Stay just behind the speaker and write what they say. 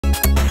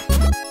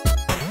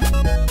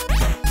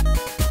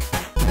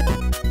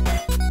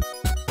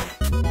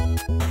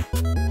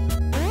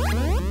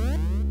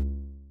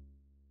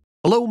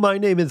Hello, my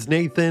name is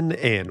Nathan,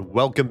 and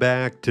welcome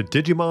back to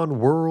Digimon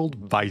World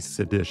Vice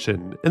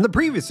Edition. In the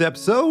previous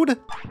episode,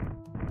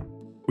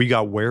 we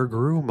got Where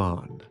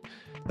Garurumon.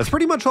 That's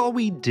pretty much all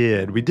we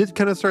did. We did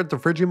kind of start the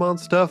Frigimon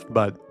stuff,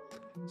 but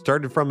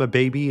started from a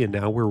baby, and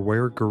now we're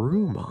Where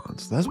Garurumon.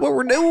 So that's what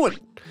we're doing.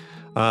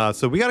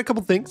 So we got a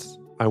couple things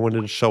I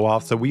wanted to show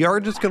off. So we are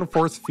just going to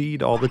force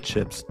feed all the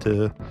chips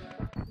to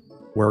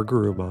Where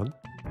Garurumon,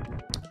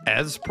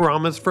 as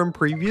promised from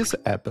previous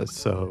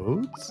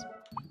episodes.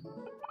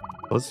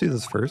 Let's do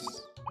this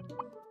first.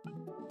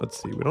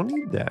 Let's see. We don't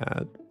need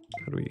that.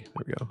 How do we?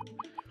 There we go.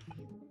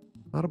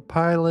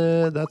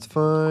 Autopilot. That's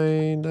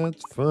fine.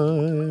 That's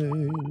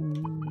fine.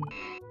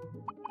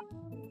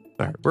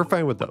 All right. We're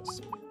fine with those.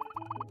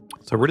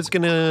 So we're just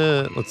going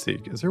to, let's see.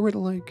 Is there a way to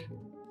like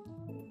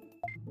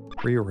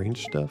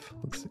rearrange stuff?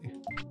 Let's see.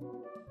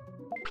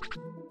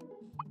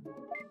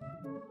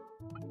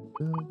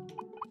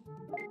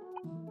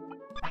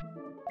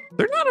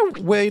 There's not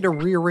a way to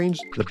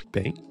rearrange the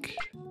bank.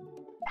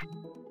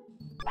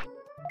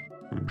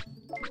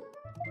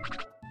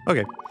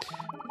 Okay.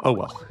 Oh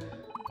well.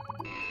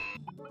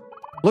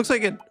 Looks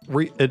like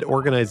it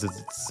organizes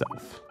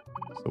itself.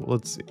 So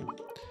let's see.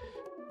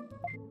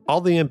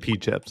 All the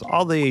MP chips,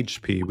 all the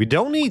HP. We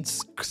don't need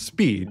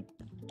speed,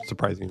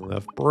 surprisingly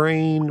enough.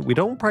 Brain. We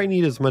don't probably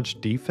need as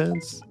much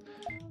defense.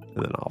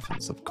 And then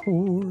offense, of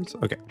course.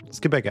 Okay, let's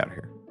get back out of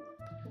here.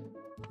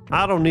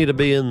 I don't need to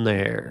be in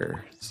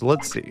there. So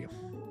let's see.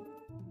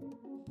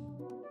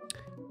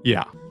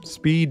 Yeah,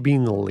 speed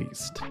being the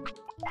least.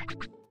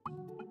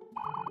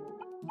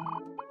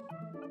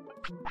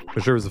 For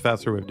sure was a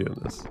faster way of doing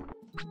this.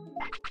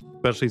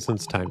 Especially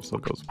since time still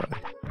goes by.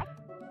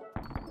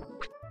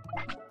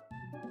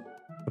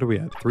 What are we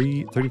at?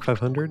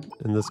 3,500?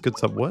 And this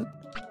gets up what?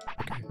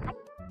 Okay.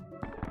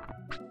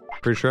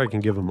 Pretty sure I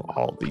can give them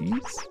all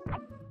these.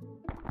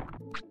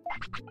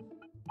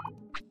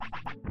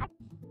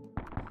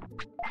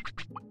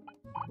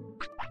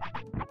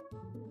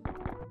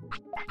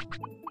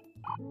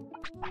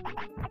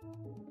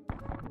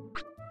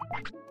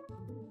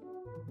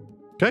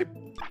 Okay.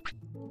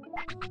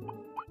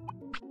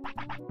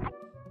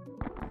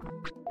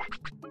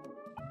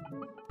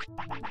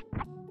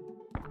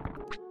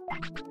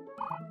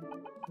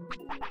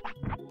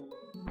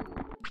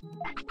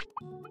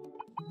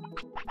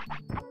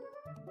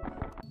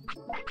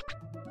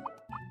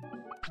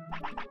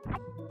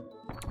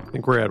 I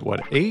think we're at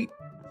what, 8?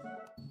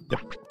 Yep.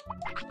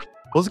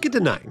 Let's get to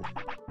 9.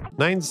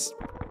 9's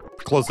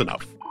close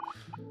enough.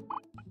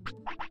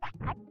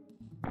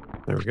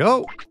 There we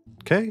go.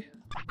 Okay.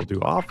 We'll do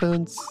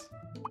offense.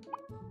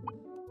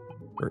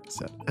 Where is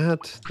that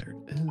at? There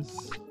it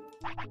is.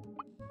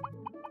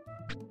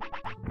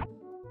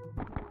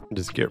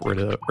 Just get rid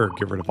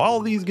of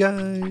all these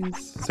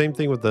guys. Same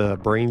thing with the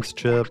brains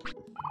chip.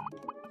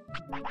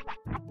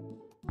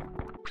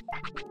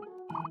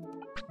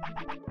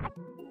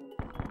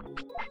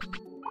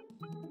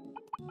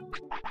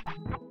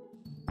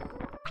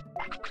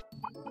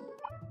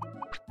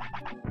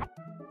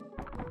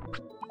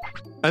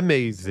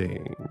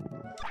 Amazing.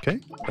 Okay,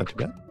 not too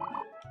bad.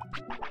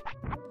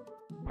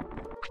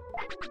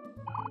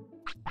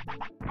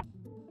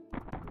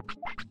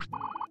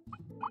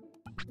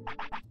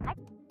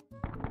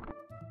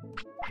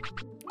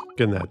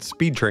 Getting that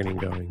speed training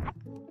going.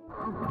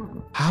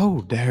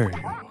 How dare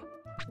you?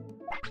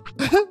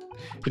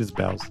 He just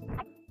bows.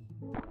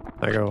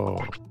 I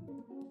go,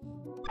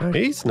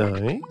 nice,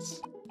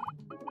 nice.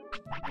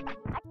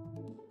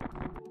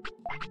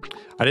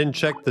 I didn't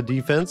check the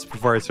defense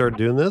before I started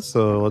doing this,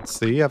 so let's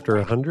see after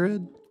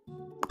 100.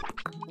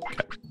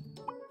 Okay.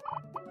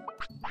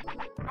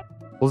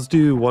 Let's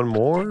do one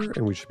more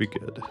and we should be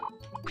good.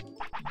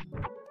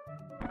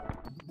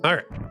 All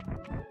right.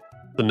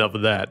 Enough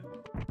of that.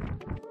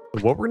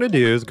 What we're going to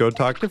do is go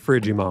talk to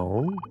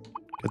Frigimon.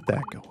 Get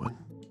that going.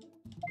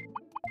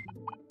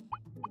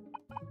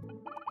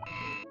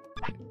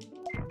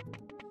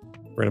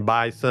 We're going to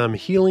buy some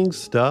healing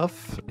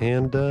stuff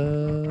and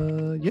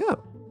yeah.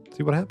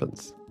 See what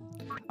happens.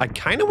 I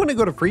kind of want to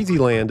go to Freezy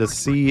Land to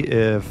see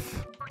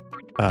if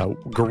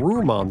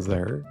Garurumon's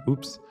there.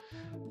 Oops.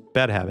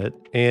 Bad habit.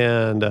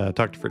 And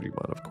talk to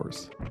Frigimon, of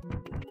course.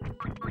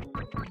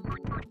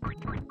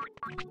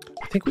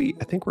 I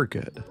think we're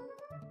good.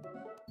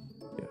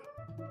 Yeah.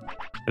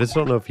 I just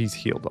don't know if he's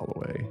healed all the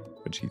way,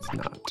 which he's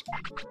not.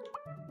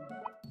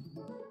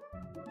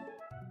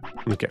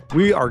 Okay.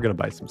 We are going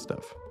to buy some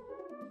stuff.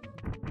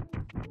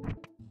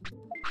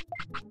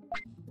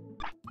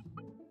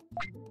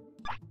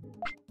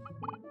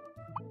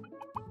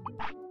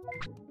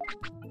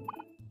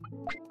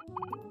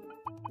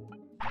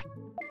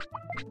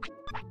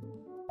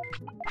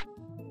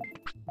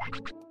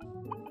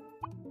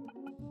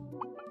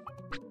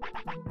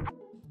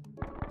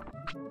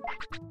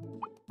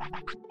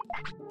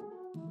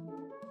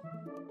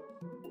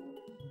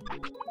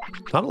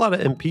 Not a lot of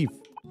MP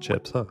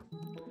chips, huh?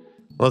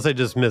 Unless I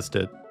just missed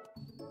it.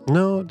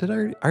 No, did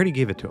I already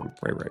gave it to him.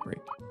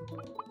 Right.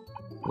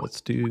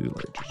 Let's do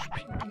large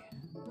HP.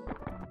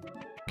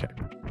 Okay.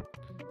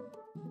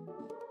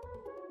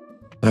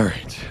 All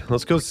right,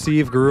 let's go see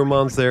if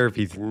Gurumon's there. If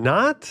he's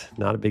not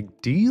a big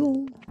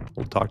deal.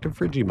 We'll talk to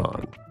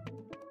Frigimon.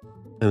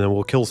 And then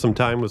we'll kill some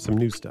time with some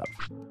new stuff.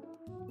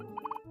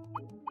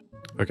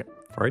 Okay,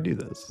 before I do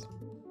this.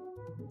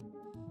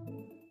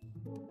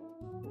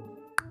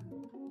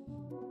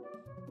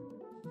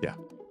 Yeah,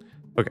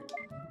 okay.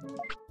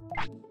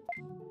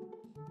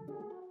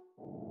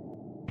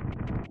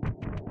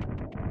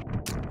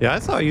 Yeah, I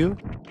saw you.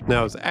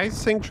 Now, is Ice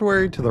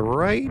Sanctuary to the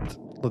right?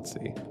 Let's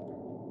see.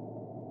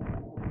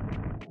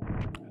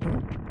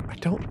 I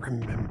don't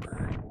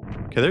remember.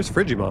 Okay, there's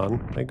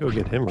Frigimon. I go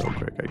get him real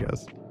quick, I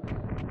guess.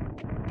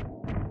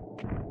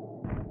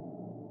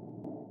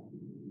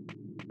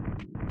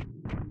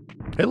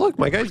 Hey, look,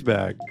 my guy's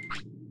back.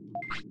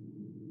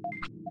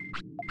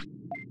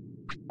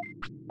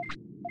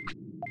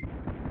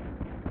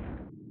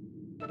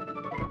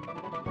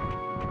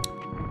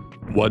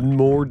 One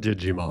more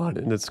Digimon,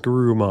 and it's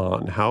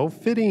Gurumon. How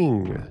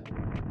fitting.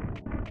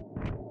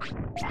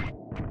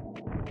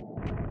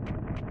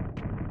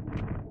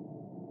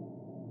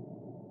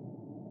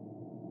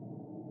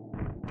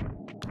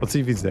 Let's see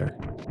if he's there.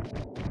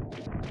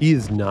 He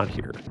is not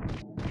here.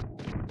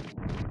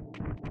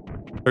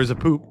 There's a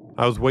poop.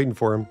 I was waiting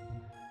for him.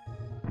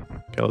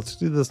 Okay, let's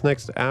do this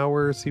next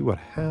hour, see what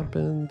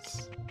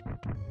happens.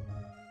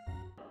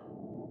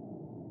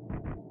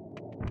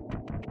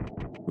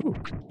 Ooh.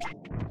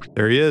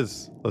 There he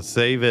is. Let's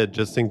save it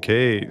just in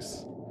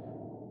case.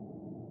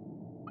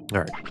 All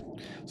right.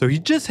 So he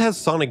just has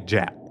Sonic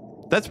Jab.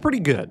 That's pretty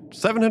good.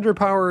 700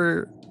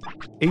 power,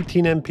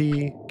 18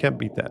 MP. Can't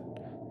beat that.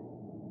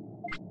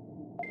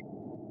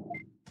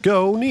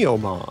 Go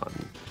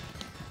Neomon.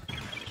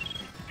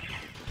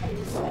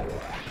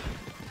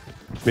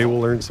 Maybe we'll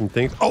learn some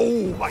things.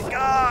 Oh my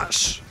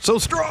gosh! So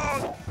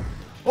strong!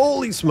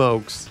 Holy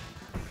smokes.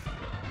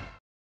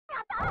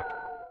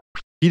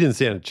 He didn't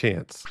stand a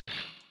chance.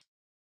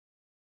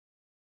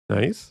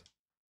 Nice.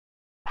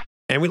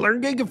 And we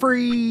learned Giga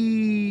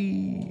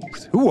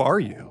Freeze! Who are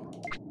you?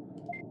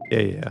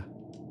 Yeah.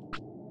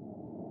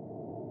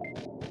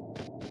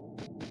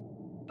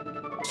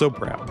 So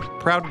proud.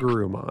 Proud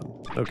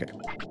Gurumon. Okay.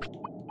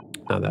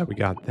 Now that we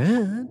got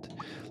that,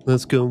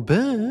 let's go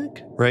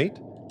back, right?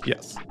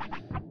 Yes.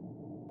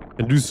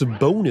 And do some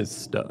bonus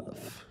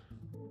stuff.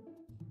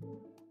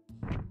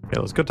 Okay,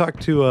 let's go talk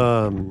to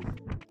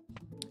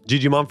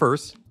Digimon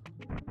first.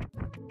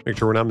 Make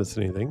sure we're not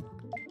missing anything.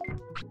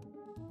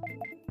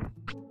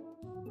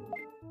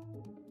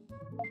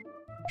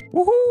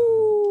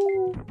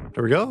 Woohoo!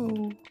 There we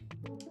go.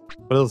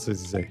 What else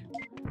does he say?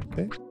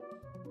 Okay.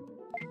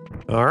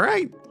 All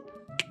right.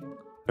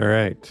 All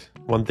right.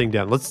 One thing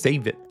down. Let's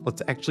save it.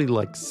 Let's actually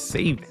like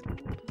save it.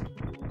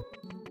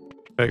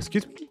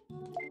 Excuse me.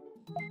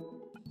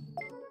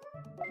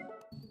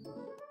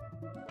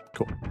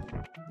 Cool.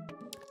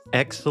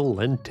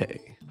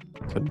 Excelente.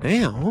 So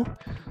now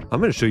I'm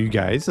going to show you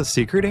guys a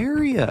secret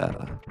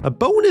area, a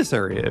bonus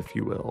area, if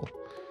you will,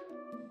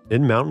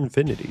 in Mount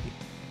Infinity.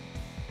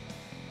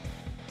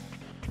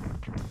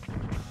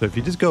 So if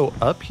you just go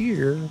up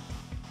here,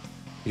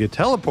 you get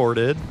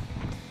teleported,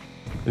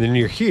 and then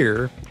you're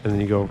here, and then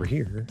you go over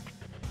here,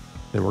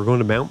 and we're going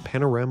to Mount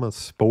Panorama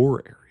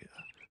Spore area.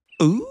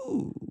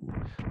 Ooh,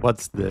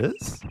 what's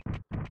this?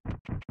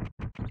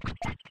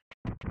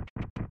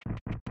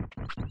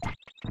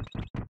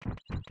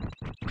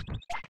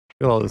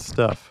 Look at all this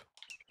stuff.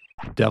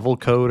 Devil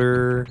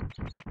Coder.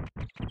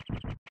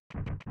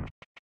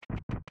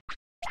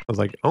 I was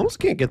like, almost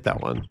can't get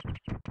that one.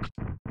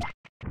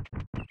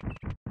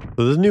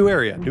 So there's a new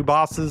area, new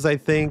bosses, I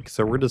think.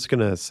 So we're just going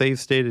to save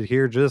state it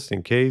here just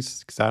in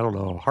case, because I don't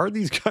know how hard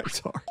these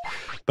guys are.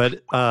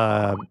 But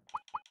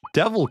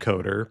Devil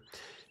Coder,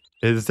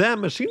 is that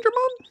Machine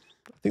Dramon?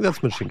 I think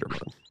that's Machine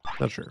Dramon.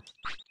 Not sure.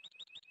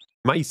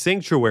 My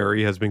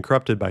sanctuary has been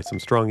corrupted by some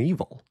strong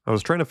evil. I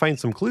was trying to find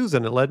some clues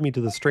and it led me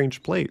to this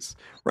strange place.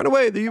 Run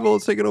away, the evil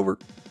is taking over.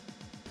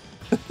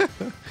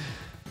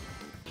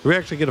 We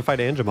actually get to fight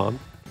Angemon,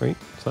 right?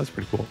 So that's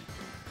pretty cool.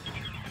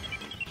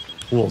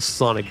 A little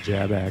Sonic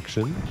Jab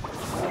action.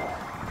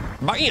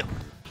 Bam!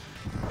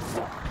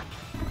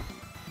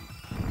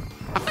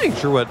 I'm not even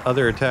sure what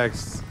other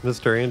attacks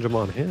Mr.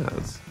 Angemon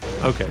has.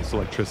 Okay, so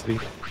electricity.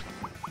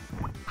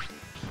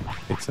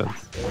 Makes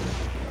sense.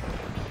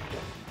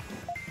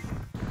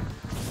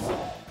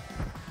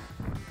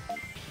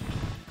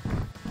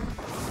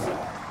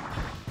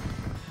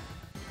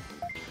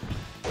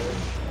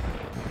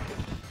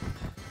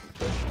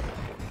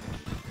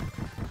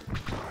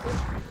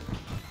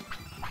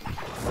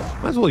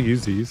 Might as well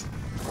use these.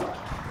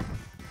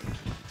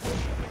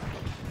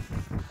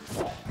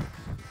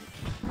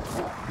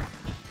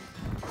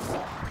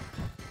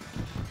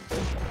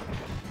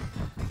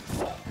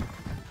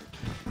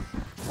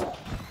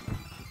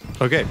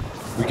 Okay,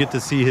 we get to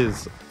see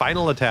his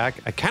final attack.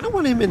 I kind of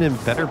want him in a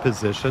better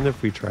position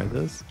if we try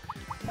this.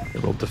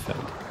 It will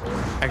defend.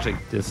 Actually,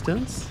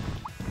 distance?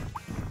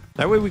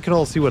 That way we can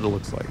all see what it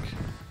looks like.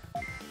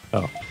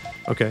 Oh,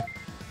 okay.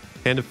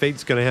 Hand of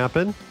Fate's gonna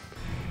happen.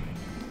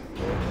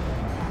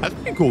 That's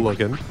pretty cool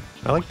looking.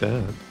 I like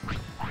that.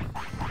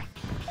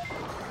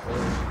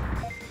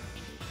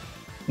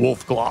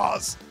 Wolf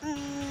claws.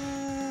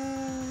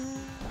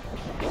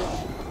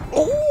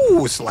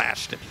 Oh,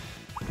 slashed it.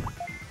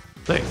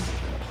 Nice.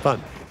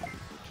 Fun.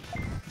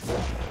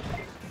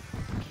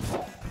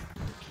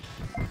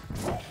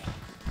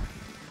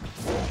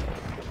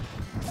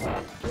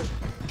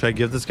 Should I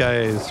give this guy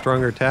a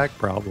stronger attack?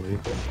 Probably.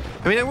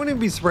 I mean, I wouldn't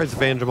be surprised if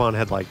Angemon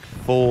had like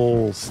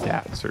full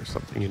stats or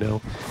something, you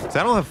know? Because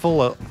I don't have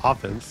full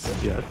offense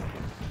yet.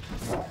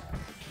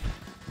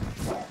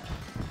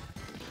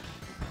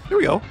 Here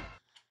we go.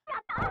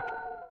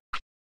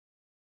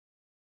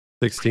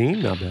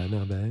 16, not bad,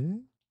 not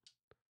bad.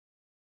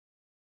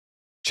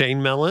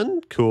 Chain Melon,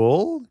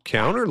 cool.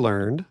 Counter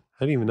learned.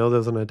 I didn't even know there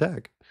was an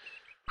attack.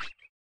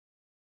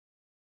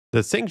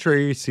 The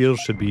Sanctuary Seal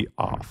should be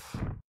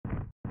off.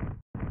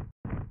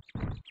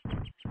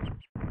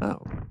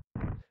 Oh.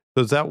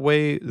 So is that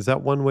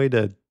one way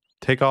to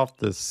take off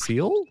the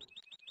seal?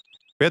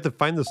 We have to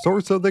find the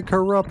source of the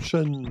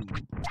corruption.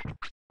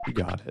 You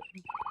got it.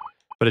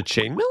 But a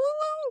chain melon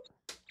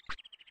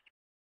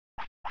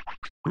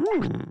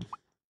though?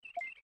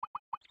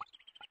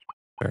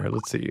 Alright,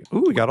 let's see.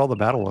 Ooh, we got all the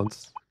battle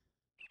ones.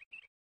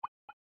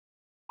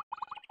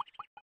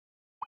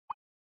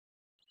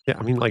 Yeah,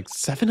 I mean like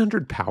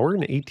 700 power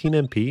and 18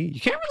 MP. You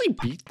can't really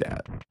beat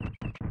that.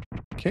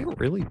 Can't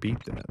really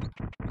beat that.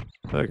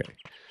 Okay.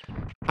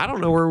 I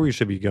don't know where we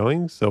should be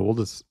going, so we'll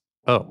just...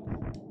 Oh.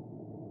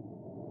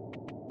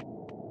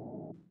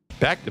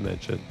 Back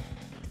dimension.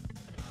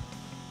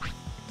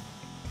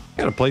 What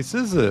kind of place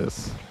is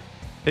this?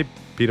 Hey,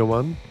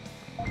 Beetle-Mon.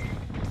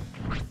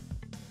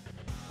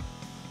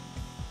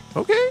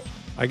 Okay.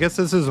 I guess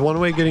this is one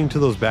way getting to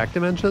those back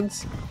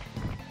dimensions.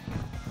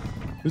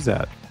 Who's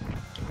that?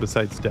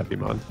 Besides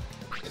Devimon.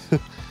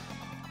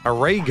 A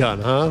ray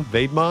gun, huh?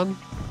 Vademon?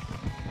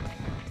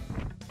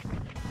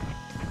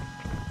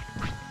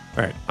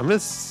 Alright, I'm going to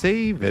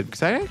save it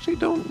because I actually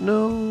don't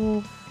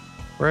know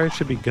where I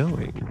should be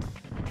going.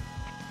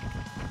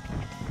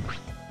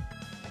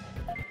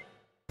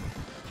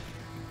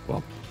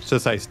 Well, it's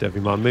just Ice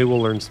Devimon. Maybe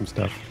we'll learn some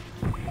stuff.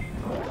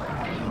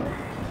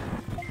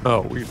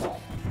 Oh,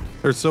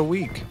 they're so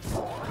weak.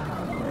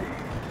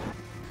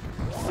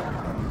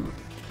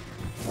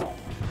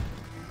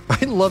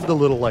 I love the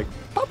little, like,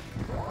 pop.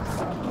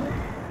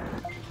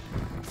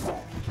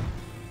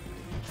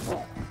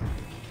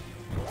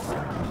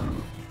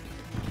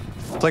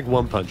 It's like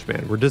One Punch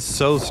Man. We're just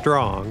so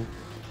strong.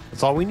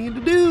 That's all we need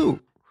to do.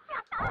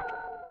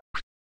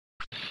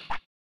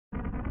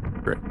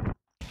 Great.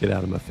 Get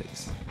out of my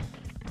face.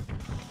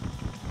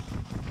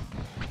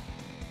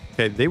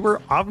 Okay, they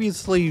were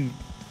obviously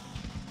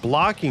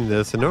blocking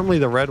this, and normally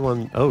the red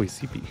one... Oh, he's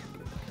CP.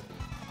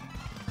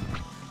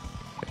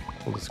 Okay,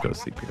 we'll just go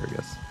CP here, I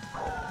guess.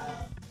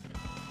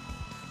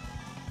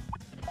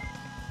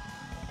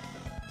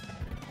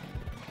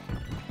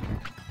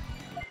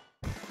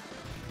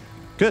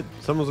 Good.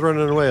 Someone's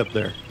running away up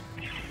there.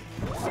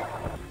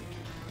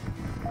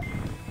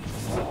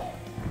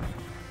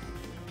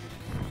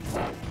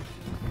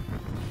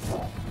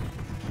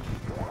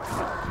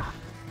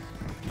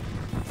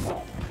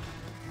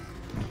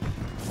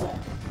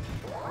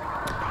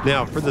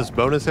 Now, for this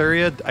bonus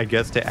area, I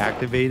guess to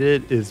activate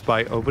it is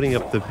by opening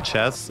up the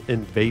chests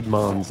in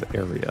Vademon's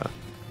area.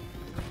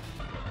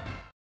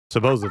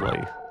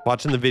 Supposedly.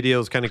 Watching the video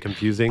is kind of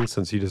confusing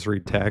since you just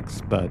read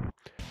text, but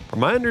from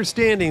my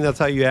understanding, that's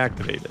how you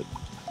activate it.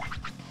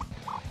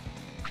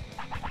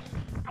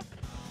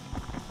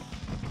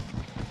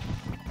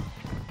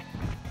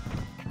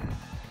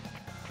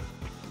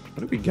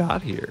 What do we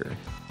got here?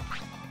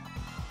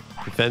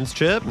 Defense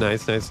chip.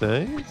 Nice, nice,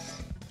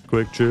 nice.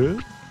 Quick chip.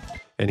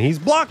 And he's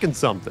blocking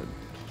something.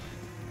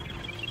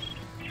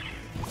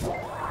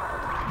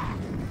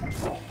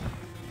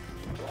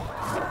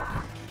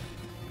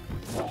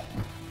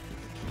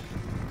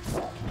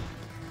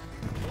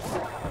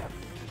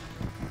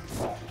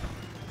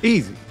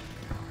 Easy.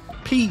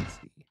 Peasy.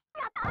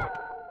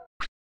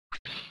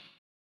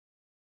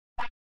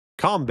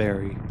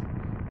 Comberry.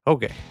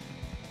 Okay.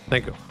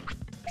 Thank you.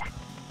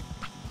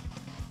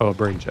 Oh, a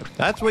brain chip.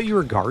 That's what you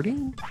were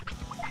guarding?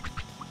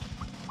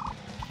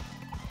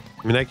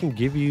 I mean, I can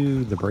give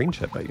you the brain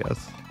chip, I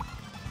guess.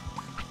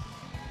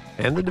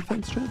 And the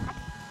defense chip?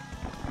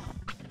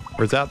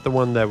 Or is that the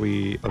one that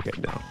we... Okay,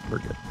 no. We're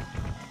good.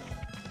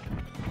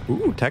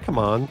 Ooh,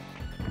 Tekkamon.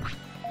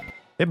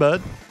 Hey, bud.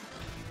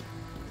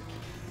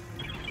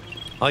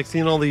 I like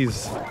seeing all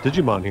these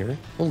Digimon here.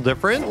 A little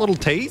different, a little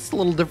taste, a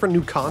little different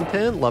new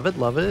content. Love it,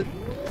 love it.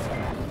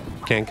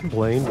 Can't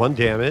complain. 1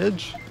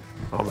 damage.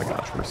 Oh my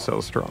gosh, we're so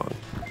strong.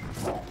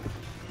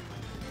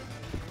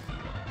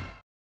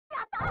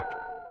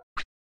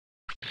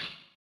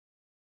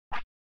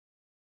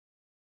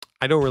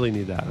 I don't really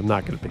need that. I'm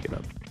not going to pick it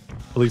up.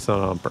 At least not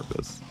on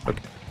purpose.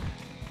 Okay.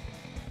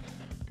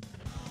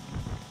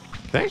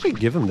 Can I actually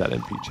give him that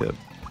MP chip?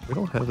 We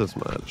don't have this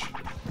much.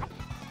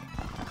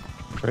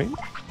 Right?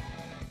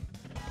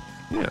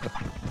 Yeah.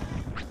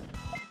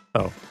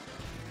 Oh.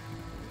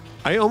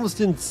 I almost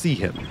didn't see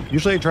him.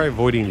 Usually I try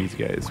avoiding these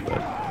guys,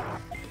 but...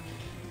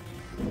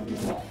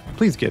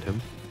 Please get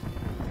him.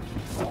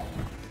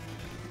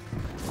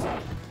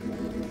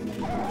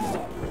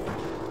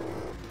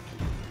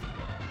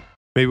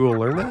 Maybe we'll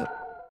learn that.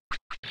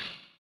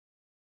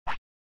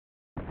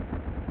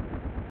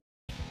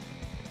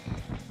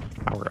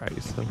 Power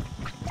ice. Huh?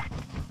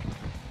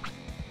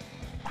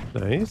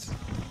 Nice.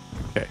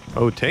 Okay.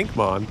 Oh,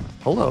 Tankmon.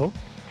 Hello.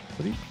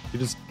 What are you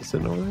just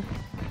sitting over there?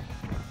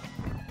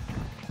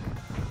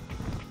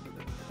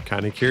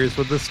 Kind of curious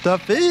what this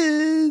stuff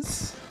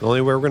is. The only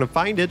way we're going to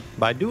find it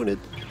by doing it.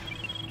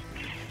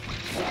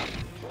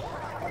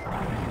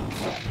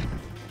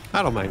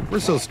 I don't mind. We're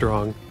so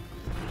strong.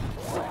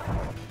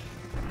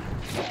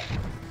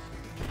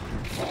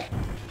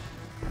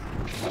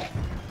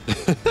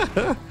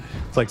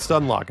 It's like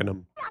stun locking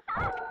them.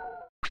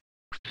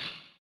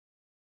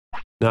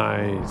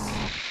 Nice.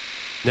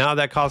 Now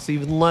that costs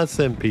even less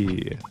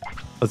MP.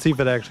 Let's see if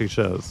it actually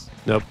shows.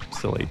 Nope,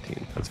 still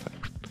 18. That's fine.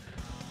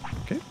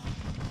 Okay.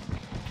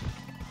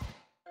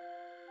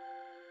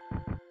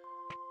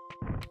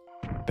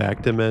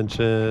 Back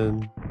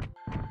dimension.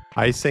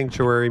 Ice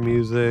Sanctuary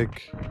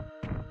music.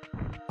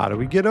 How do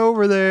we get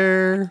over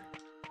there?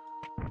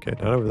 Okay,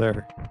 not over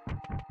there.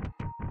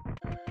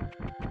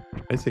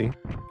 I see.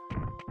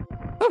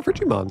 Oh,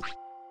 Digimon.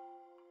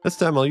 This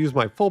time I'll use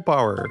my full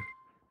power.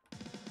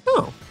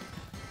 Oh,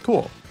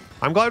 cool.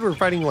 I'm glad we're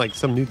fighting like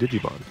some new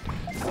Digimon.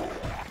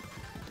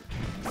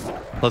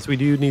 Plus we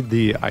do need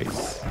the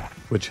ice,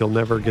 which he'll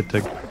never get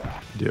to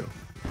do.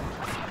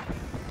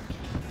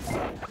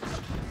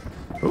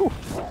 Ooh.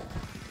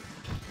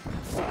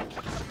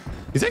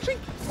 He's actually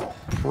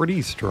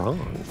pretty strong.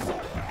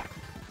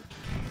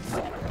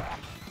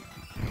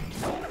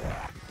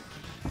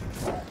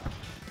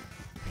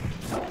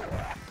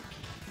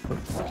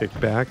 Kick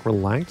back,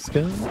 relax,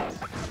 guys.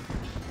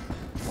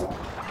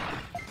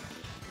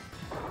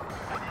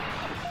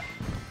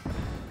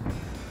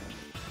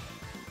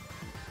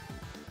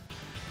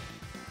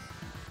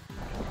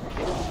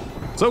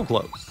 So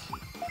close.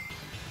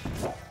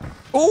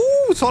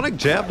 Oh, Sonic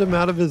jabbed him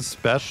out of his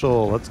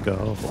special. Let's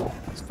go.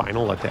 His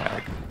final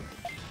attack.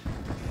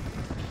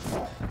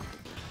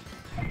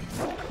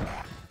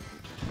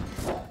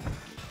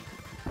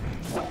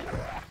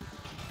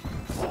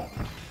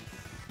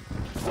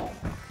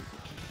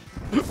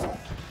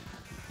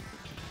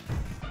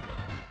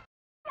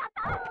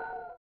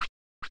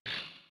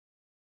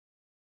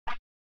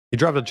 He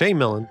dropped a chain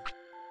melon.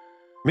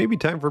 Maybe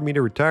time for me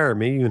to retire.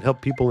 Maybe even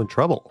help people in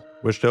trouble.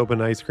 Wish to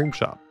open an ice cream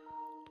shop.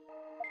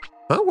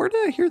 Huh? Where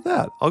did I hear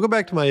that? I'll go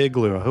back to my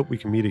igloo. I hope we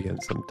can meet again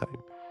sometime.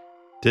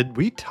 Did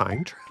we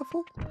time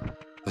travel?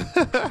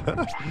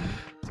 That's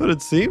what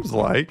it seems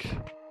like.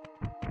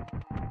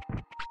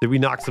 Did we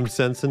knock some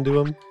sense into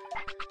him?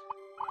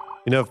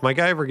 You know, if my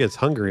guy ever gets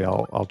hungry,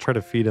 I'll try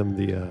to feed him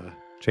the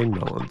chain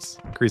melons.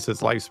 Increase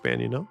his lifespan,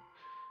 you know?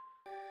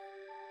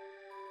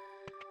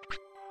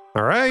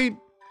 All right.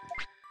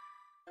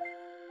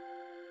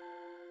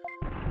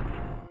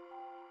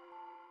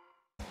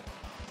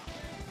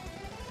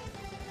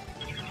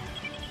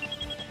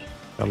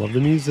 I love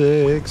the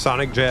music.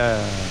 Sonic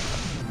Jab.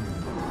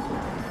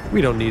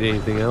 We don't need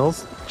anything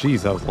else.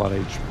 Jeez, that was a lot of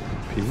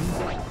HP.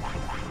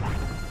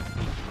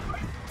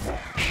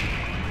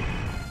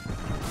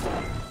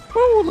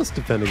 Oh, let's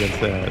defend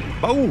against that.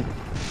 Boom.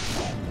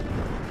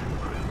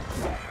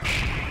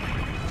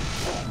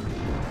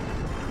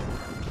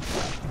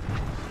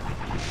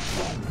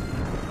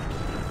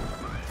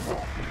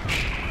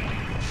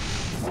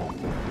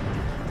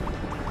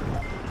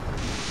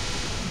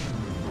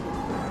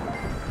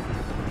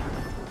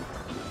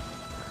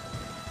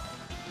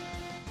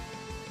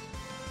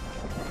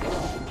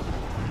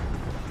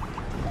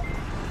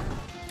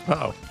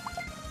 Uh-oh.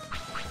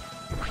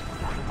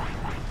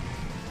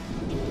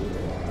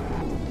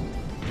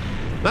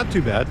 Not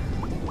too bad.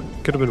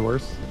 Could have been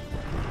worse.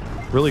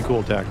 Really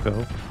cool attack,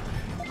 though.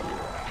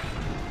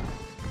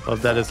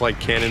 Love that it's like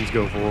cannons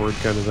go forward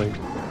kind of thing.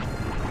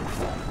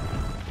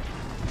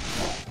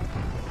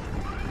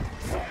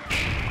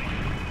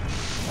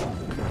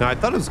 Now, I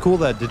thought it was cool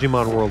that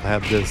Digimon World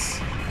had this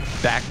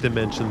back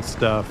dimension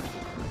stuff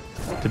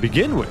to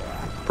begin with.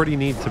 Pretty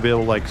neat to be able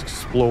to like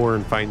explore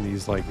and find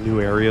these like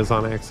new areas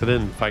on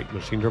accident and fight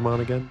Machine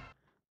Dramon again.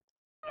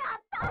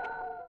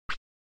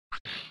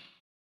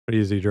 What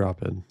is he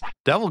dropping?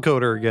 Devil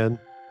Coder again.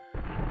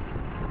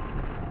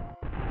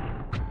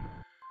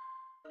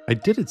 I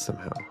did it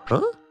somehow.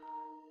 Huh?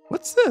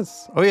 What's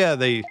this? Oh yeah,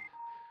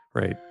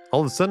 right. All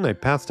of a sudden I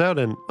passed out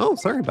and oh,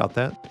 sorry about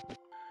that.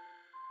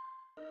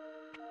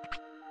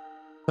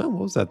 Oh,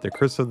 what was that? The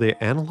Curse of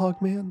the Analog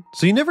Man?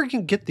 So you never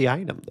can get the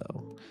item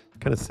though.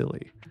 Kind of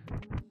silly.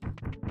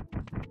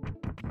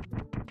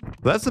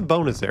 That's a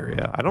bonus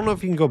area. I don't know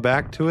if you can go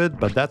back to it,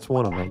 but that's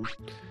one of them.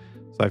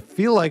 So I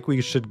feel like we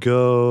should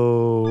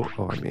go...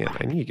 Oh, man,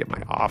 I need to get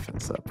my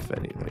offense up, if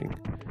anything.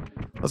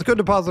 Let's go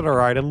deposit our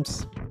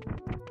items.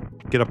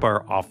 Get up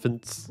our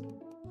offense.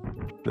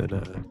 Then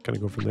kind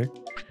of go from there.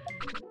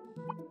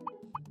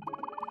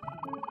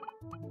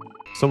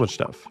 So much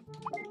stuff.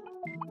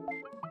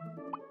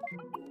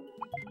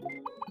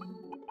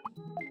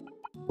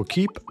 We'll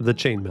keep the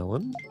chain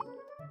melon.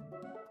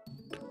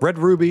 Red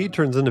Ruby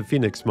turns into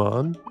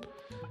Phoenixmon.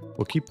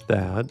 We'll keep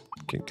that.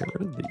 Can get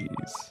rid of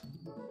these.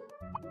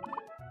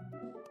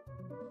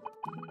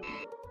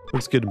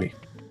 Looks good to me.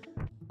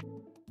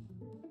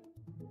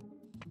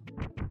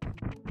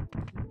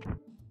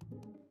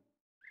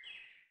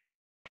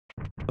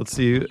 Let's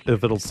see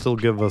if it'll still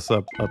give us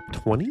up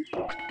 20.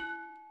 No.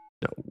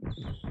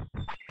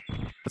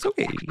 That's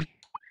okay.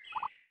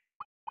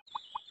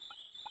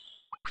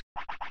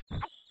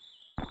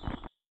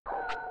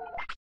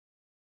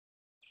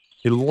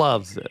 He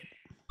loves it.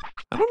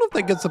 I don't know if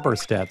that gets up our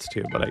stats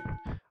too, but I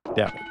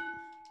doubt it.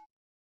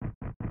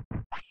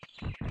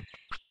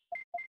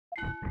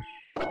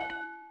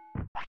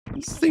 I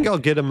just think I'll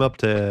get him up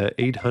to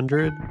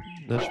 800.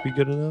 That should be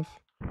good enough.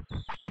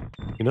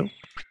 You know?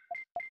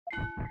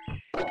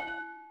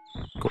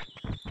 Cool.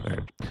 All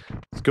right.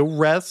 Let's go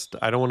rest.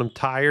 I don't want him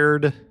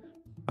tired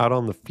out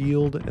on the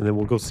field. And then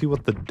we'll go see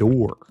what the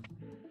door.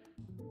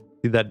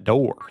 See that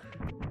door.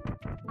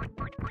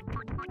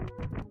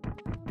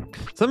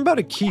 Something about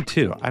a key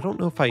too. I don't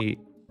know if I...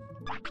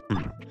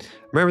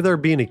 Remember there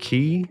being a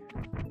key?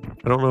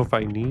 I don't know if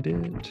I need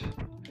it.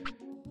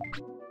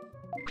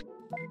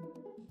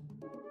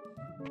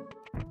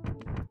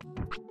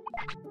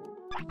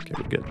 Okay,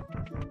 we're good.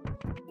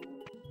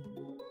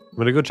 I'm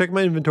gonna go check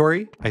my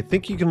inventory. I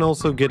think you can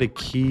also get a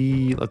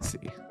key, let's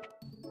see,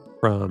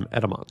 from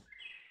Edamon.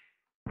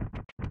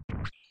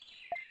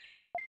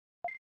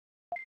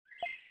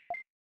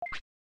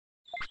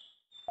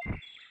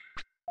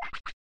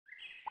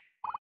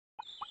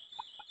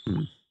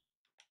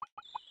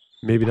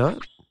 Maybe not.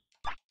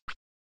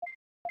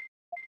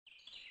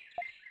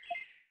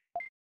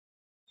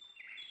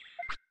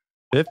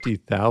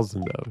 $50,000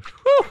 though.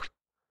 Whew.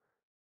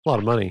 A lot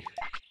of money.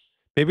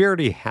 Maybe I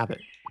already have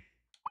it.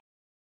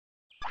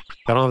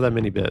 I don't have that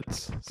many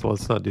bits, so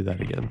let's not do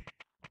that again.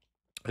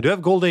 I do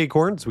have gold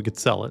acorns. We could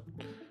sell it.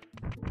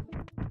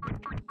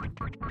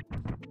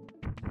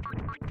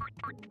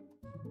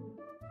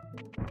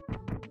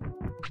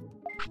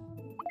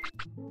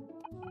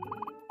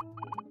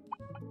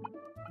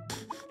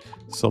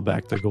 Sell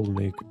back the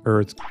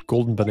it's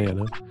golden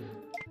banana.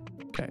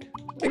 Okay.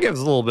 It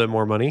gives a little bit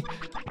more money.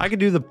 I could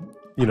do the,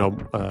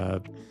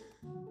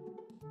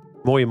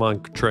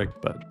 Moyamon trick,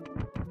 but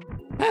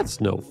that's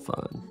no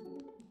fun.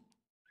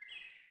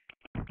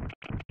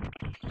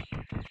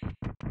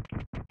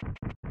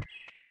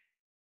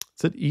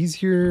 Is it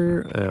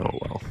easier? Oh,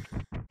 well.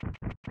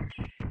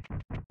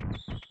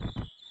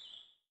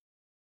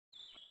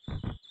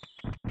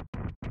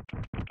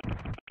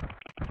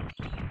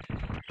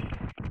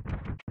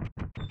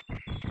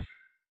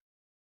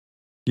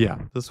 Yeah,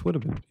 this would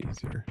have been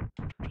easier.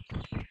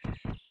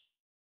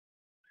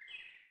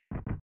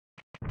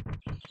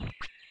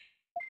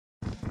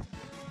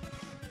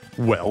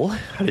 Well,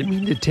 I didn't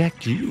mean to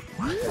attack you.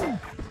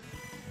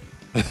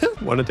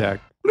 One attack.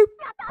 Bloop.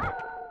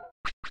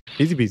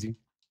 Easy peasy.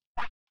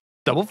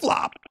 Double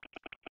flop.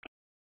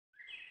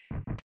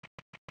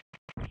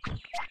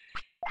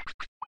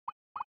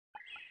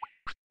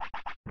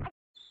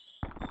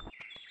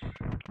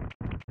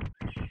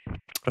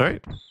 All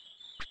right.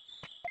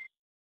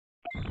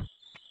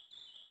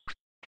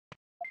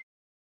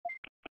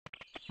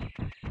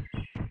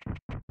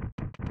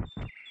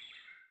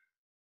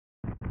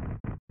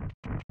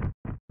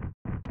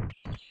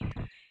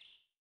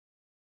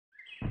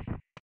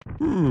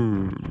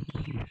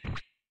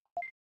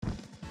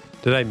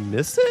 Did I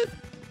miss it?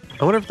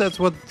 I wonder if that's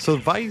what... So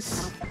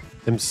Vice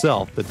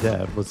himself, the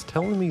dev, was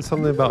telling me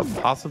something about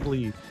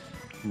possibly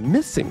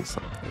missing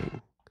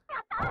something.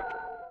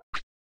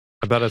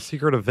 About a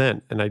secret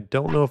event, and I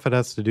don't know if it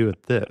has to do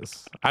with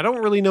this. I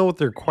don't really know what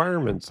the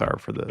requirements are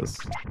for this,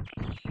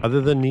 other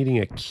than needing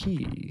a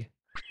key.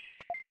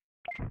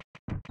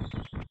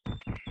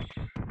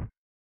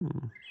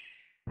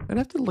 I'd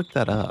have to look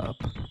that up.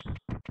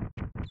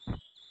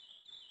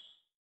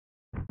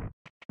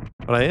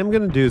 What I am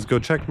going to do is go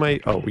check my...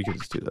 Oh, we can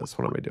just do this.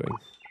 What am I doing?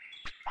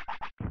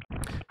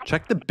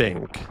 Check the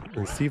bank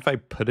and see if I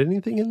put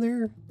anything in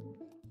there.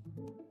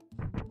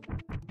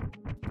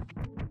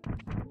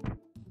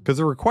 Because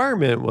the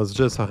requirement was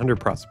just 100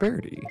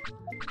 prosperity.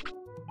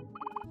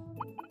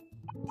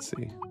 Let's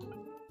see.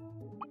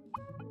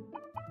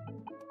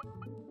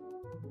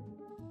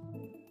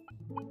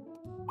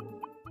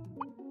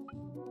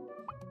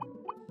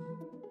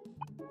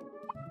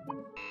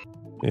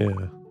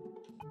 Yeah.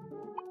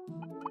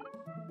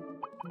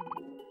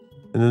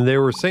 And then they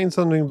were saying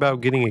something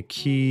about getting a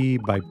key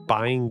by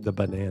buying the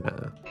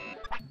banana.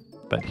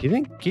 But he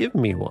didn't give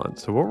me one.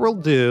 So what we'll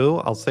do,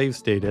 I'll save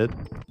state it.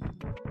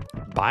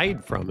 Buy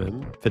it from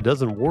him. If it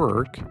doesn't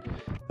work,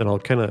 then I'll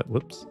kind of,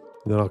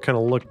 then I'll kind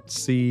of look to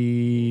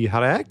see how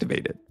to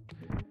activate it.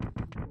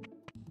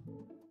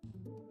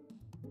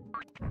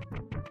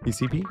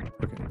 PCP?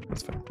 Okay,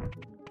 that's fine.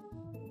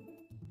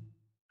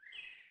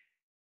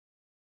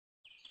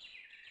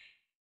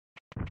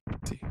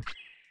 Let's see.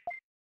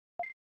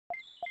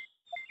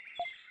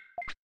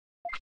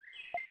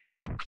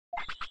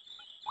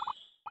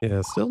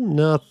 Yeah, still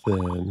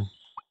nothing.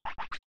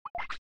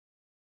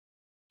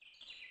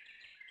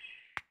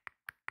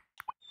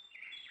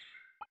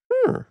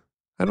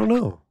 I don't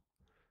know.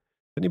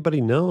 If anybody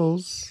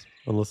knows,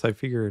 unless I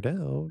figure it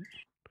out.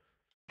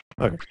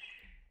 Okay.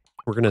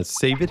 We're going to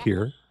save it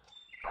here.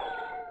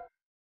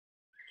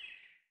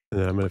 And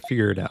then I'm going to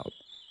figure it out.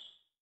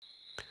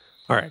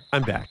 All right,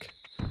 I'm back.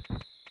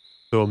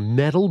 So a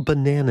metal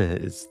banana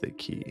is the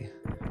key.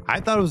 I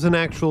thought it was an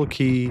actual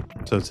key,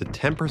 so it's a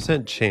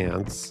 10%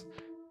 chance.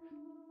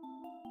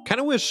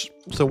 Kind of wish,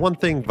 so one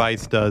thing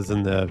Vice does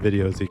in the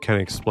videos, he kind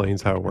of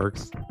explains how it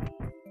works.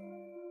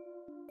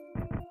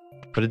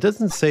 But it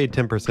doesn't say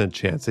 10%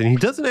 chance, and he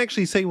doesn't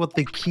actually say what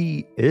the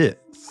key is.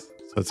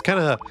 So it's kind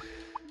of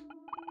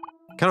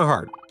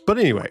hard. But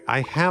anyway,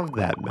 I have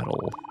that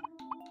metal.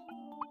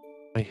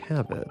 I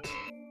have it.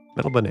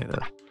 Metal banana.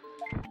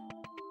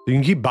 You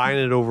can keep buying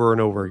it over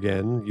and over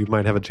again. You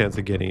might have a chance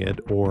of getting it,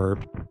 or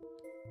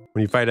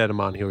when you fight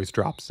Edamon, he always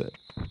drops it.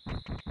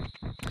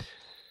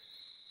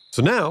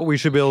 So now we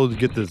should be able to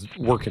get this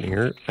working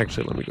here.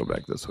 Actually, let me go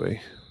back this way.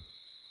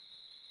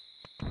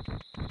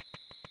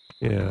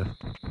 Yeah.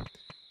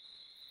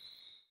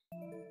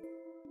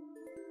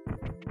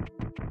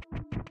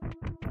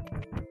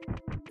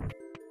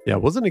 Yeah, I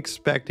wasn't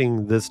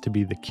expecting this to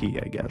be the key,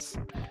 I guess.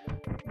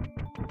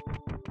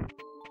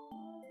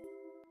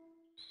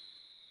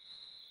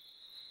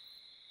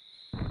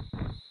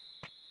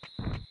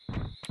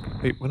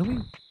 Wait, what do we...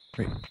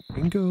 Wait, we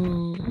can go...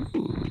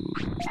 Ooh.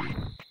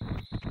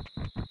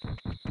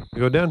 We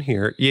go down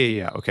here.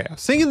 Yeah, okay. I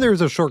was thinking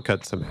there's a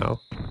shortcut somehow.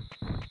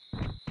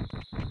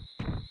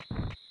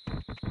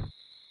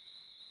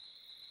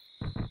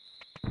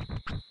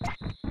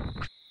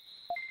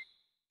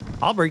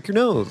 I'll break your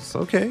nose.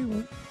 Okay,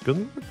 well, good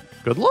luck.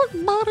 Good luck,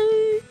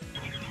 buddy.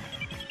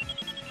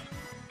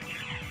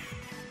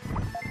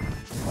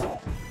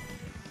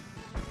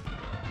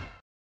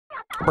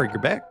 I'll break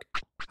your back.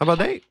 How about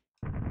that?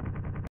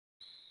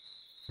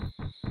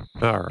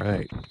 All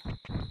right.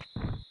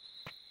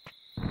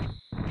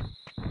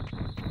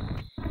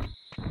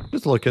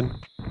 Just looking.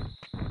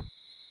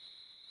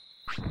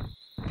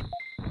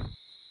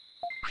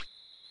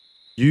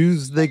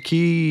 Use the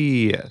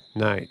key.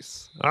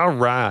 Nice. All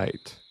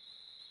right.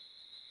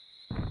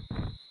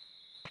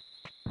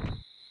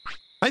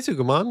 Hi,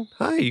 Sugamon.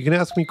 Hi, you can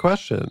ask me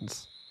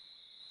questions.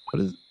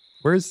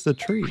 Where's the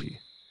tree?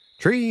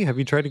 Tree, have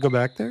you tried to go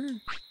back there?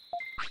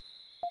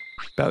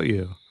 About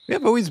you. We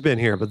have always been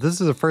here, but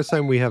this is the first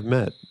time we have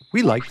met.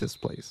 We like this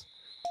place.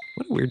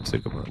 What a weird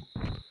Sugamon.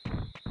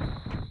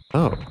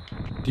 Oh,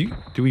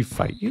 do we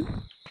fight you?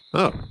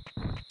 Oh.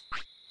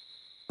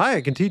 Hi,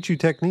 I can teach you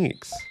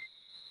techniques.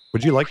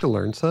 Would you like to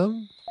learn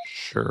some?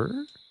 Sure.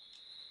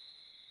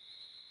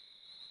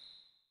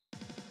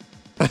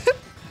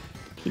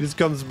 He just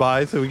comes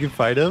by so we can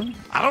fight him.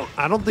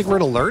 I don't think we're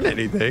gonna learn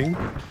anything.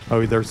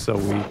 Oh, they're so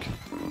weak.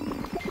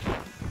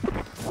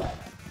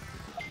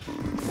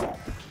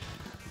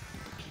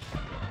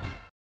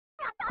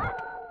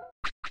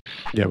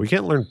 Yeah, we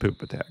can't learn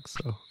poop attacks,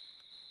 so.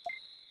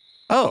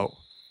 Oh,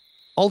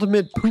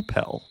 ultimate poop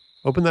hell.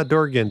 Open that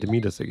door again to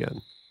meet us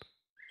again.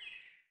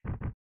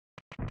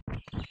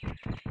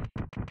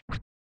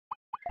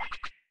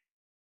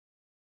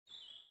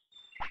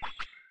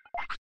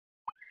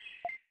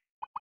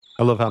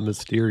 I love how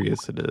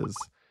mysterious it is.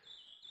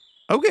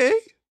 Okay.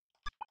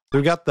 So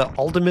we got the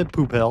ultimate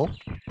poop hell.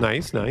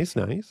 Nice, nice,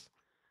 nice.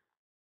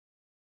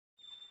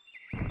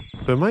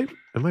 So am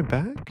I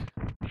back?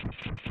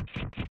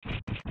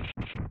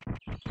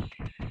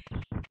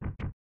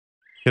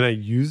 Can I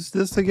use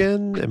this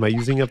again? Am I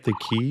using up the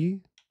key?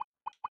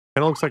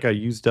 Kind of looks like I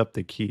used up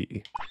the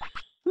key.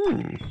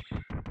 Well,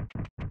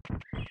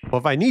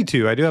 if I need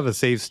to, I do have a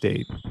save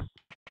state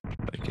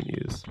I can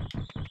use.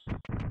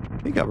 I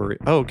think I'm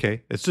oh,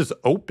 okay. It's just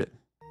open.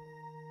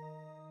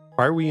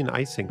 Why are we in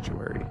Ice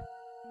Sanctuary?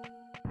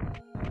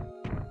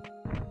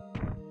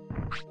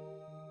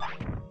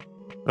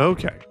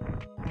 Okay.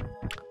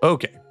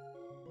 Okay.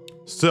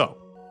 So,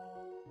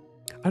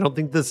 I don't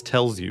think this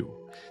tells you.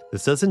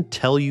 This doesn't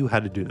tell you how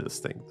to do this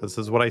thing. This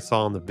is what I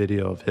saw in the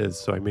video of his,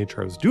 so I made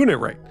sure I was doing it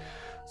right.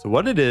 So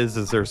what it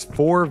is there's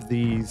 4 of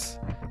these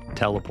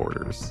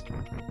teleporters.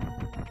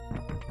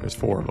 There's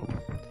 4 of them.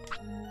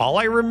 All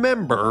I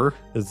remember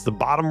is the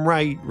bottom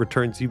right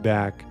returns you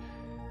back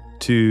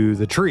to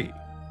the tree.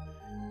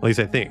 At least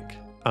I think.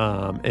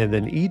 And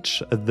then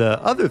each of the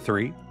other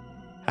 3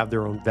 have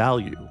their own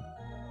value.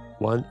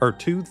 1 or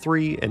 2,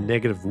 3, and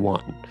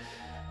 -1.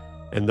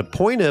 And the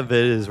point of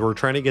it is we're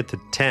trying to get to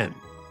 10.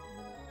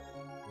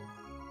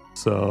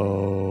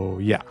 So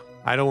yeah,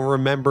 I don't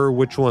remember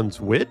which one's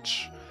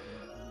which.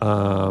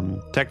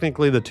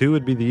 Technically the 2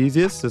 would be the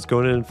easiest. It's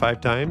going in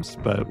 5 times,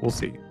 but we'll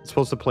see. It's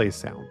supposed to play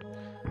sound.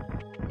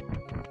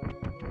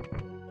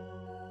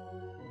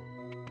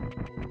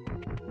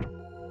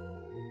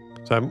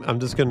 So I'm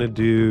just going to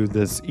do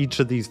this each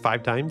of these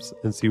 5 times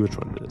and see which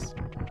one it is.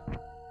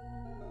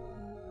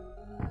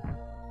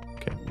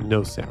 Okay,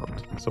 no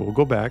sound. So we'll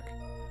go back.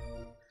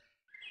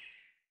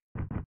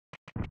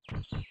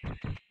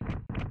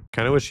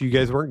 Kind of wish you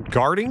guys weren't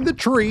guarding the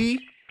tree.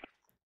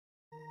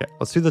 Okay,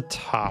 let's do the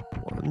top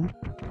one.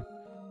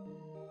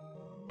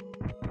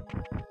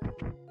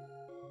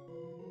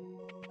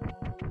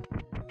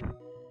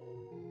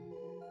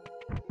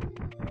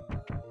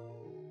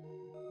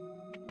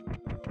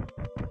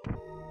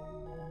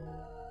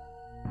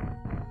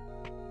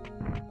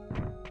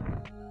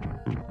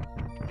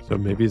 So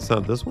maybe it's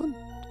not this one?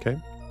 Okay.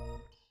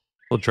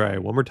 We'll try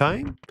it one more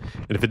time.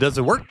 And if it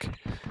doesn't work,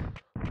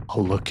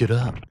 I'll look it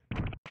up.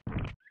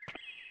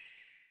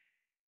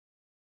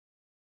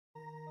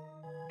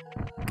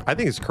 I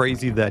think it's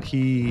crazy that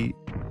he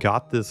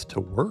got this to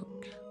work.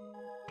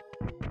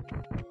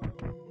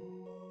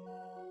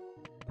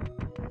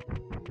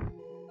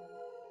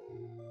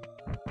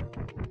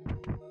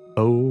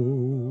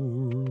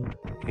 Oh,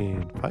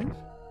 and 5.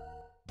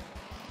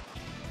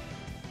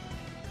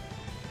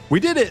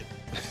 We did it!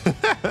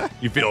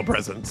 You feel a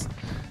presence.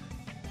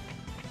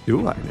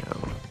 Do I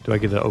now? Do I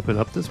get to open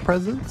up this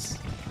presence?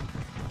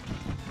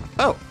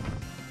 Oh,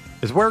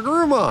 it's Where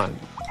Groomon.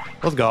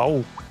 Let's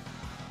go.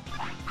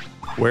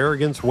 Where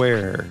against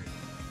where?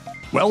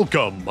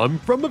 Welcome, I'm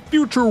from a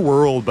future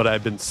world, but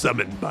I've been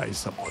summoned by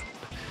someone.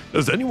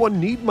 Does anyone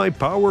need my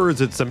power, or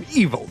is it some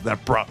evil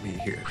that brought me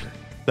here?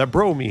 That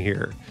brought me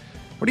here?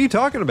 What are you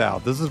talking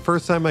about? This is the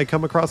first time I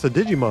come across a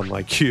Digimon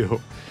like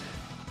you.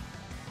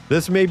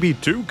 This may be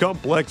too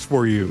complex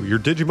for you. Your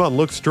Digimon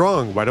looks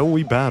strong. Why don't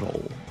we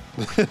battle?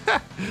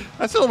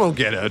 I still don't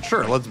get it.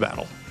 Sure, let's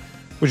battle.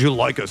 Would you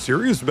like a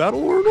serious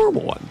battle or a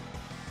normal one?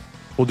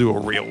 We'll do a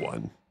real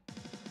one.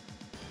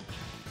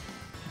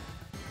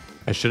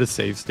 I should have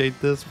save state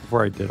this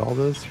before I did all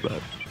this,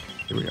 but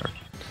here we are.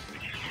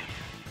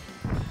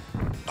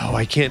 Oh,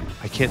 I can't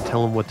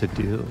tell him what to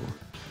do.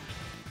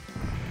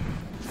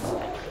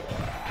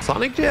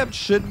 Sonic Jab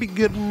should be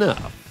good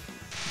enough.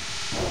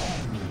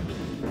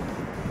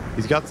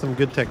 He's got some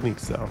good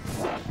techniques though.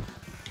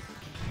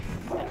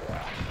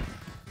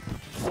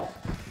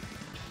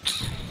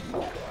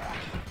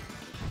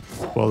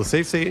 Well, the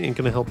save state ain't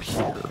gonna help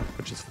here,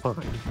 which is fine.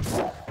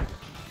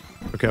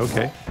 Okay,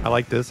 okay. I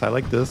like this. I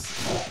like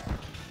this.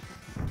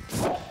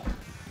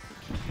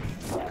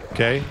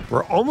 Okay,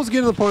 we're almost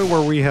getting to the point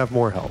where we have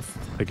more health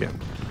again.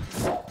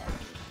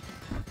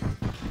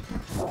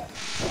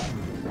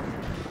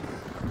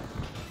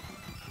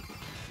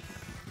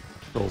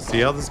 We'll see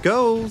how this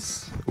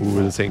goes.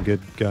 Ooh, this ain't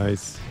good,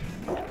 guys.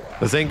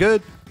 This ain't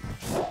good.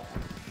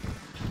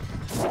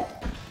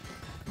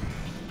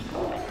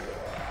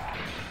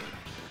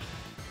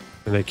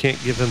 And I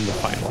can't give him the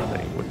final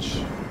thing, which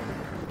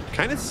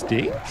kind of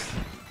stinks.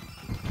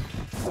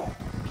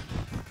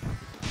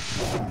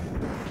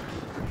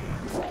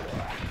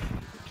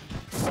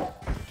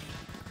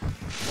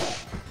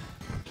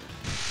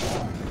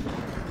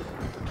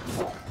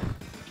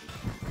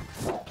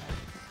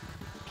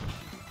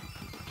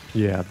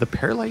 Yeah, the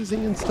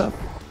paralyzing and stuff,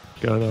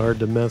 kind of hard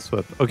to mess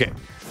with. Okay,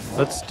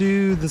 let's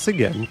do this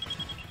again.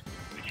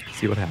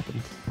 See what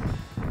happens.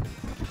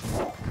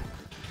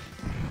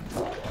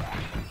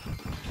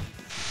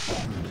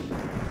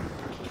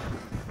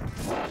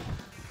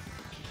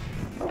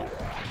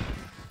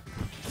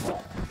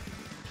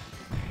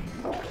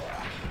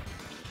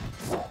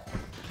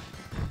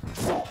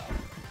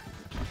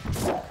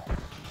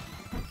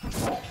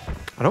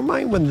 I don't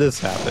mind when this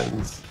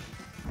happens.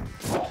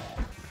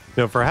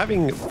 You know, for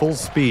having full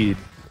speed,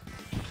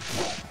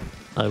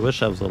 I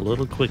wish I was a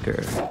little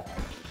quicker.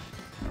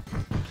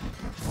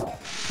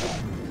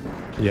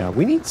 Yeah,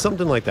 we need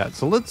something like that.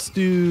 So let's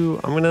do,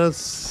 I'm gonna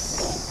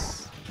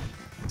save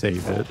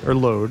it or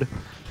load.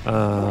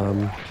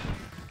 Kind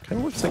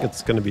of looks like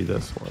it's gonna be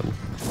this one.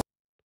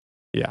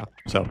 Yeah,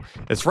 so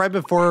it's right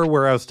before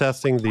where I was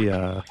testing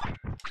the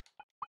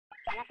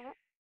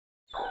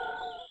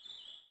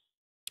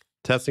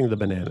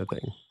banana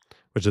thing,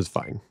 which is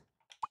fine.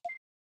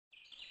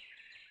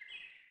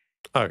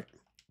 All right,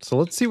 so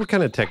let's see what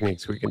kind of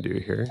techniques we can do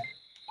here.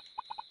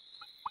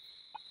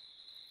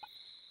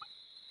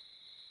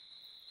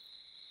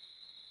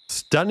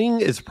 Stunning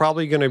is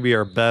probably going to be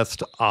our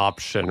best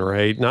option,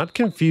 right? Not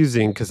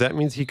confusing, because that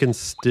means he can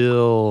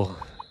still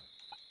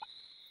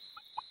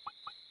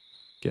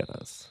get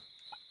us.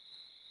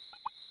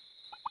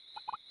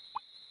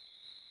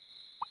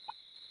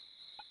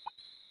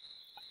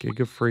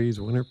 Giga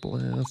Freeze, Winter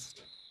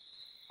Blast.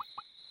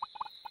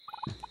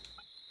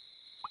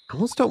 I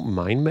almost don't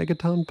mind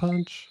Megaton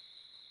Punch.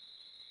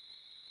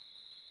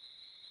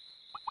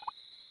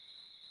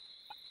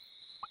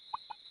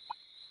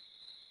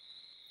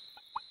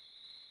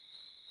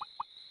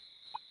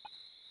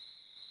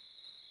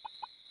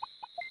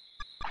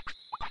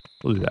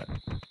 We'll do that.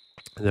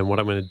 And then what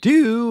I'm going to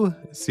do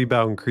is see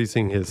about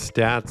increasing his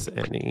stats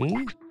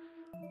any.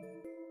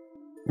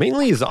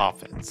 Mainly his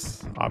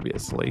offense,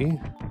 obviously.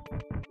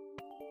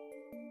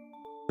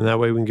 And that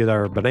way we can get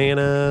our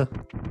banana.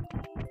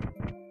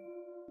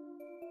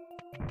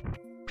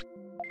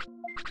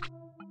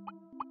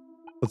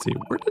 Let's see,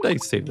 where did I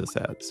save this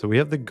at? So we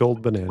have the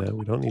gold banana.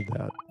 We don't need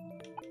that.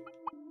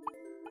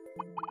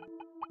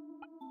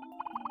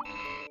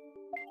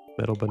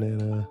 Metal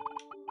banana.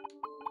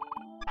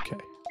 Okay,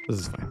 this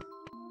is fine.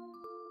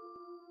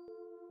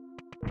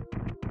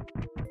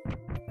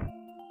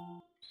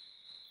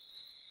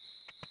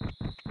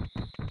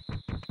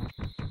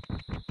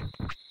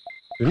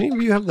 Do any of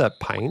you have that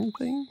pine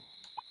thing?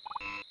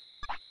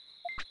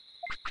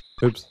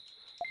 Oops.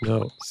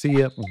 No. See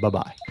ya.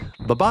 Bye-bye.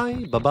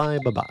 Bye-bye. Bye-bye.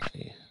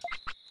 Bye-bye.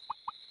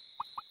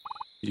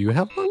 Do you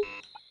have one?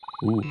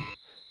 Ooh,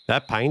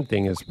 that pine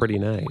thing is pretty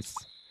nice.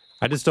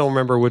 I just don't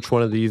remember which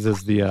one of these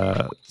is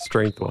the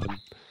strength one.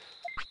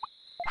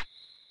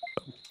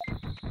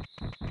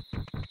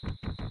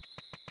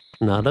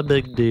 Not a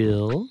big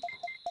deal.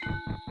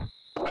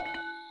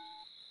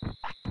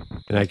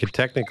 And I could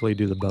technically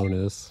do the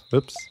bonus.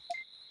 Oops.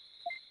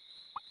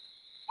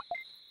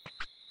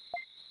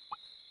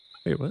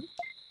 Wait, what?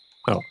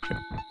 Oh, okay.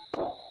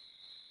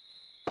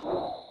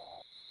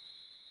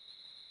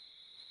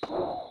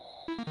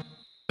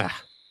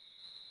 Ah.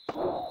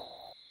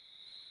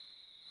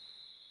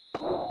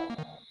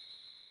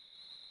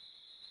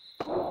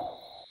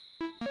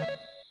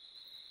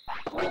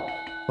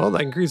 Well,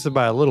 that increased it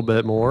by a little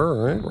bit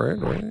more.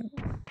 Right.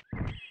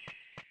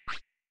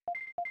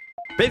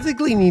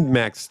 Basically need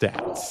max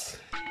stats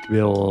to be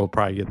able to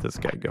probably get this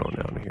guy going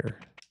down here.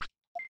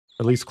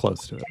 At least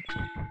close to it.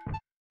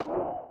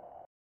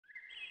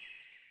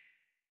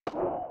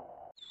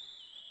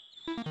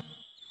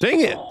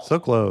 Dang it! So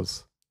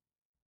close.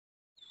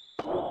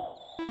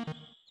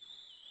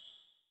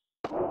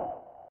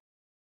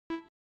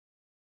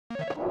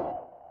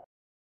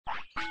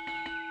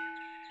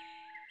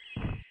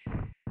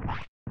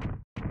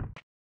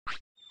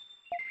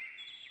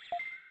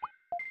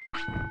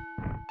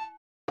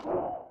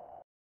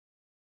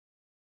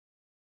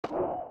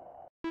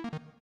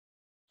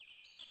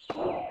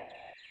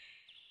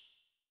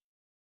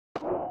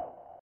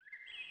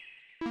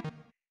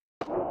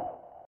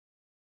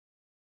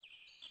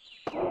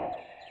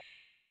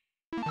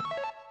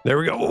 There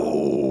we go.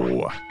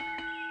 Oh.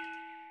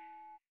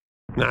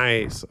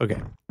 Nice. Okay.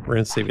 We're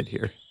going to save it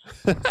here.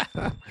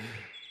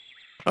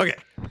 Okay.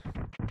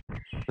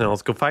 Now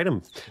let's go fight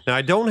him. Now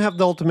I don't have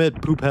the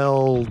ultimate poop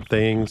hell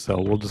thing, so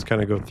we'll just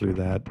kind of go through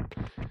that.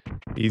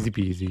 Easy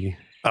peasy.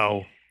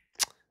 Oh.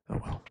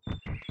 Oh well.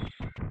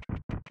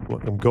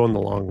 I'm going the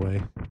long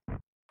way.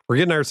 We're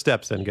getting our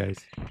steps in, guys.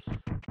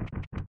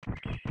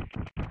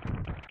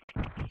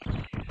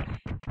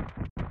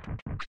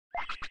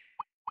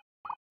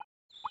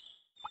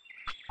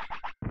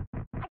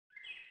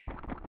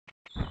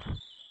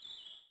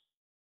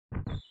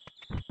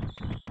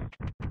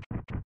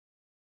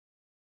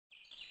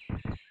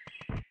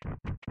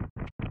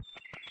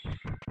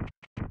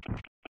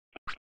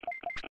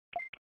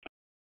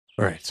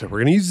 All right, so we're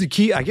gonna use the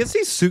key. I guess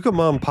these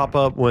Sukamon pop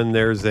up when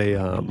there's a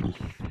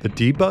the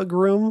debug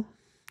room.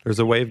 There's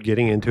a way of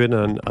getting into it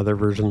on other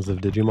versions of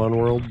Digimon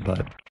World,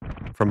 but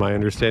from my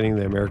understanding,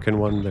 the American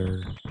one,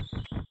 there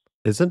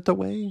isn't a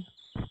way.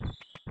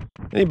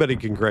 Anybody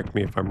can correct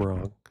me if I'm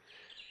wrong.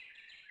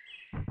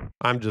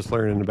 I'm just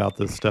learning about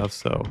this stuff,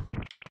 so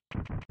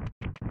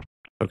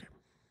okay.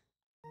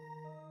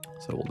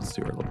 So we'll just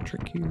do our little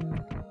trick here.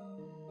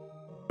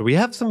 So we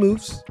have some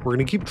moves. We're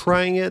gonna keep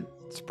trying it.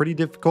 It's pretty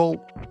difficult,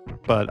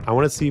 but I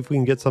want to see if we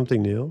can get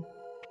something new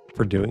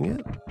for doing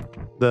it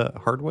the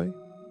hard way.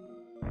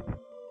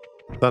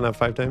 Done that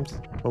 5 times.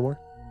 One more.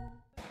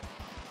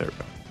 There we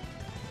go.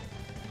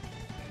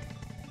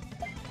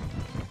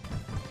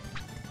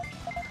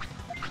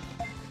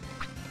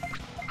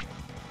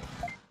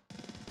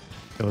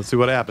 Okay, let's see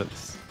what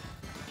happens.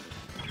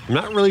 I'm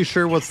not really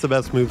sure what's the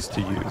best moves to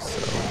use,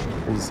 so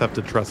we'll just have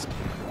to trust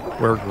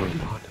where we're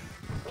going on.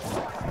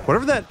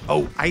 Whatever that,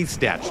 oh, ice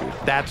statue.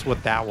 That's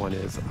what that one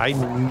is. I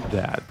knew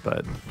that,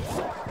 but.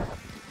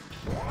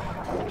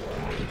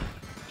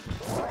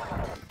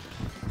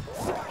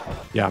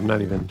 Yeah, I'm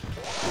not even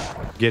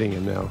getting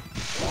him now.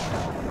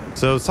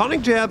 So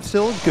Sonic Jab's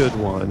still a good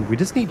one. We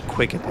just need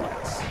quick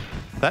attacks.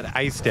 That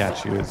ice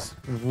statue is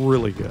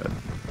really good.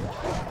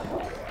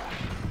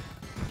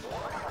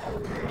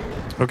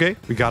 Okay,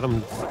 we got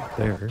him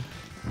there.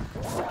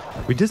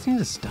 We just need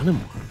to stun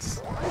him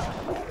once.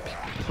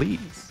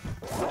 Please.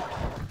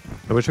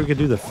 I wish we could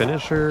do the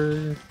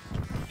finisher.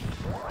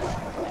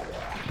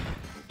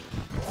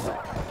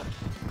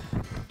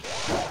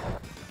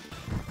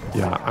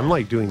 Yeah, I'm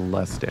like doing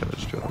less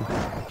damage to him.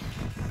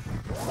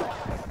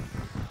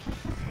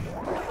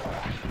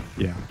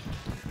 Yeah.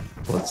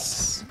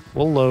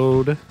 We'll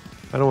load.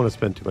 I don't want to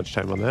spend too much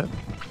time on that.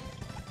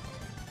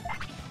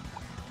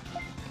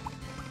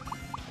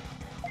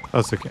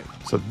 That's okay.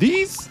 So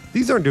these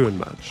aren't doing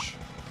much.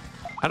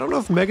 I don't know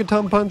if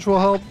Megaton Punch will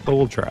help, but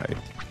we'll try.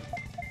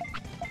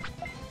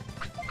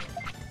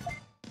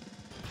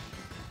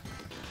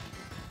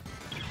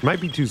 Might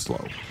be too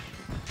slow.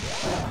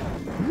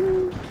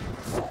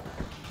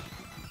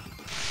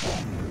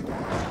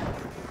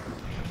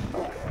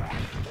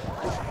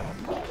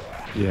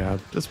 Yeah,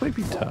 this might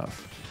be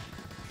tough.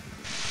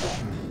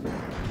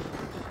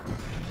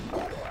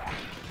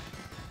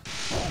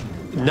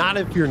 Not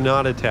if you're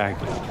not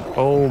attacking.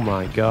 Oh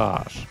my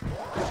gosh.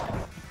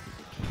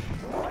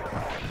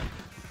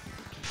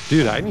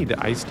 Dude, I need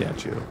to ice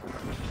statue.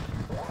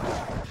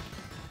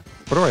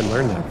 Where do I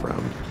learn that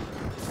from?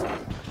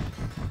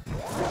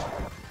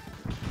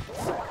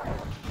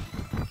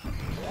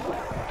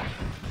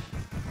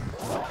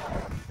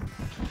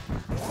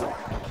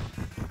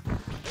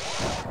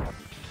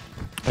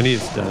 I need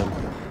to stun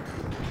him.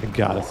 I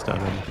gotta stun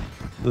him.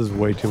 This is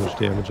way too much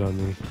damage on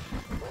me.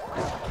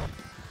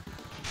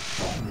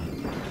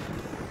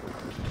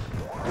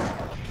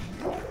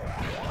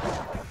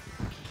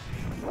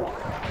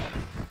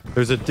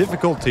 There's a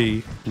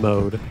difficulty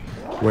mode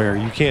where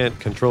you can't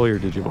control your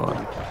Digimon.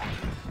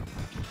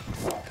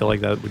 I feel like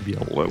that would be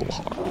a little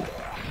hard.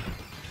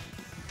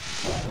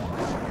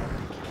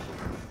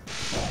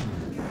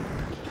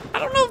 I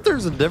don't know if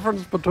there's a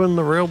difference between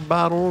the real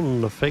battle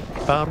and the fake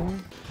battle.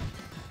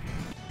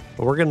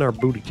 But we're getting our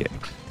booty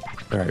kicked.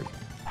 All right.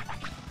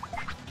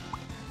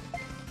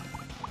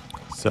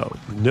 So,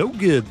 no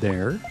good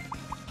there.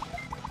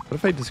 What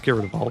if I just get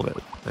rid of all of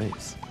it?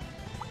 Nice.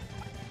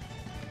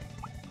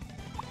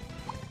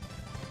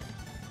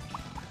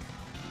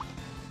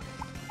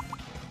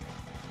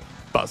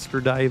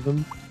 Buster dive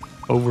him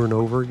over and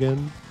over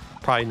again.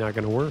 Probably not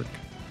going to work.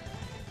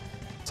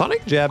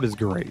 Sonic Jab is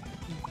great.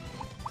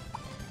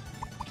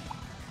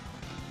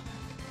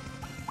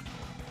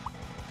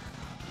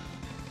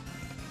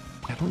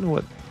 I don't know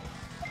what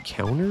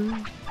counter.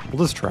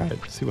 We'll just try it.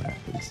 See what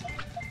happens.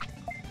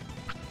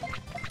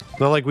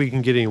 Not like we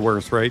can get any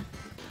worse, right?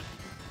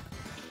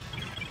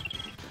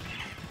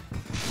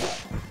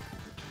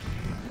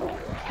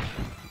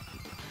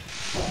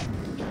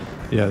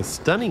 Yeah,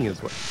 stunning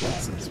is what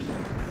gets us.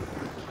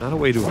 Not a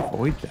way to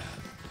avoid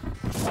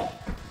that.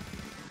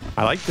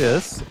 I like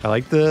this. I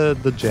like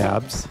the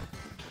jabs.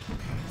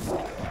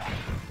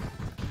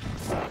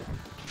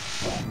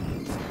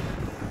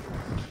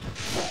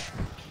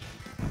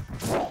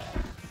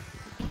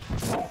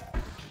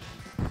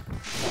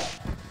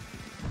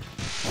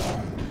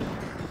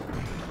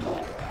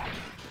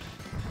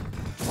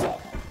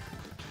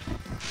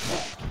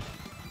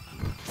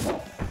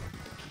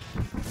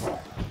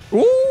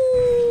 Ooh!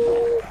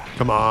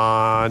 Come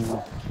on,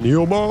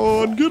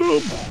 Neomon, get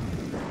him!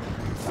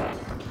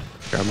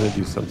 Okay, I'm gonna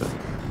do something.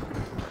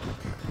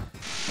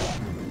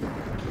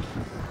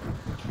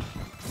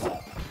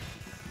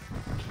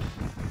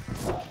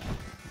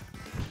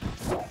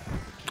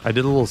 I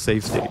did a little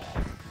save state.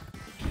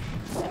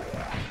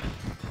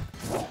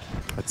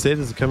 I'd say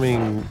this is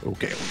coming.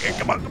 Okay,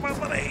 come on,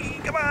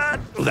 buddy, come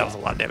on! Oh, that was a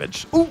lot of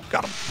damage. Ooh,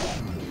 got him.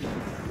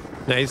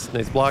 Nice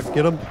block.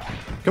 Get him.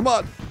 Come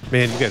on.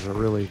 Man, you guys are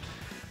really...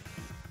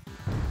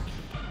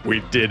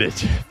 We did it.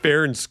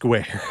 Fair and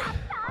square.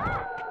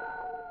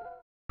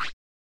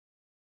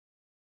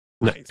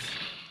 Nice.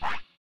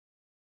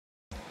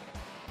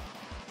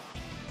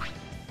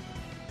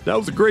 That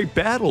was a great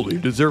battle. You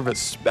deserve a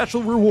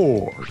special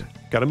reward.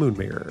 Got a moon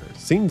mirror.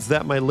 Seems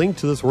that my link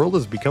to this world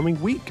is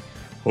becoming weak.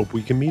 Hope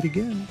we can meet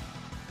again.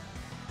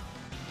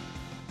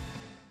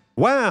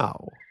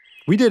 Wow.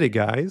 We did it,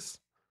 guys.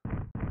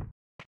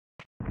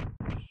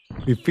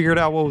 We figured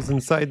out what was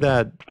inside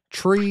that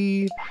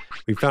tree.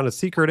 We found a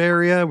secret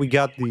area. We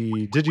got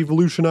the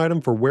Digivolution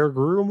item for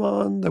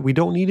Wergrumon that we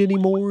don't need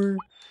anymore.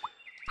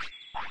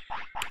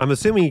 I'm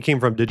assuming he came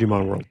from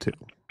Digimon World 2.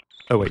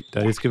 Oh wait,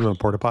 did I just give him a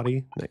porta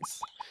potty? Nice.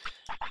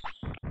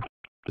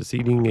 Just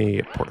eating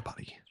a porta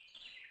potty.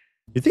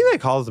 You think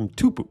that calls him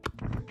two poop?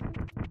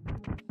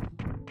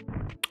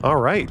 All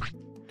right.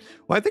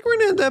 Well, I think we're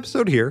going to end the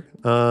episode here.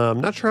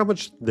 I'm not sure how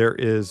much there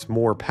is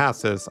more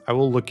past this. I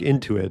will look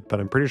into it, but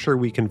I'm pretty sure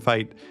we can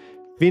fight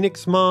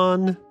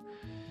Phoenixmon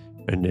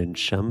and then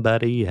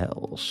somebody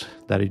else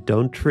that I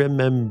don't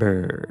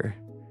remember.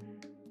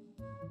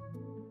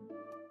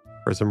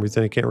 For some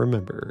reason, I can't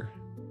remember.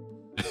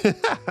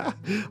 I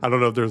don't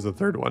know if there's a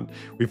third one.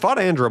 We fought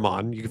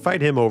Andromon. You can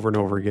fight him over and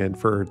over again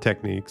for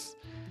techniques.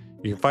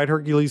 You can fight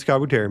Hercules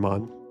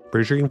Kabuterimon.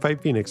 Pretty sure you can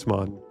fight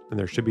Phoenixmon. And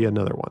there should be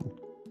another one.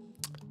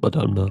 But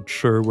I'm not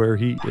sure where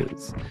he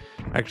is.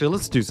 Actually,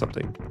 let's do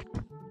something.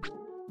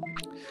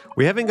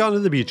 We haven't gone to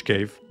the beach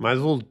cave. Might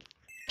as well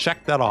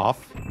check that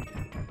off.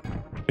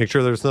 Make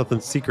sure there's nothing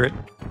secret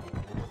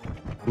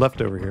left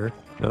over here.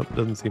 Nope,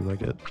 doesn't seem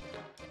like it.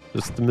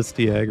 Just the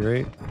Misty Egg,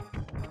 right?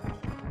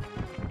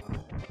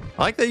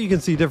 I like that you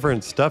can see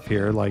different stuff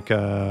here, like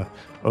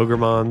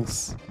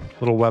Ogremon's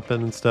little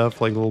weapon and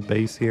stuff, like a little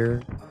base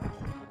here.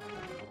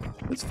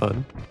 It's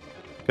fun.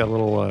 Got a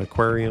little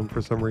aquarium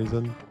for some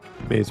reason.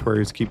 Maybe it's where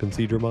he's keeping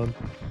Seedramon.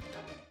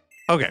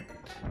 Okay.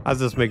 I was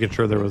just making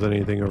sure there was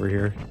anything over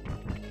here.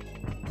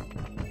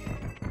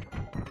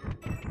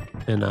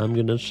 And I'm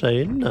going to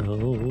say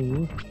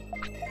no.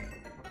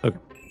 Okay.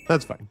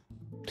 That's fine.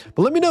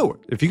 But let me know.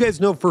 If you guys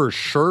know for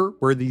sure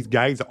where these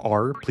guys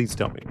are, please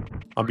tell me.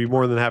 I'll be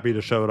more than happy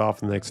to show it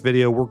off in the next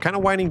video. We're kind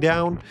of winding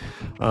down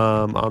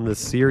on this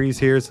series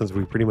here since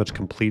we pretty much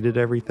completed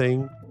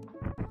everything.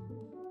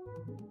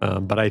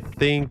 But I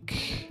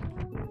think...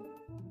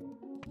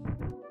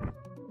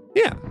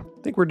 Yeah,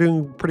 I think we're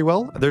doing pretty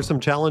well. There's some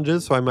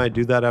challenges, so I might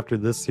do that after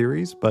this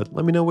series, but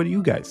let me know what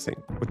you guys think,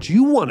 what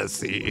you want to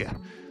see.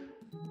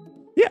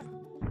 Yeah.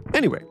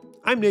 Anyway,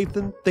 I'm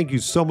Nathan. Thank you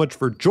so much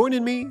for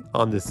joining me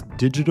on this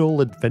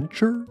digital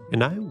adventure,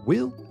 and I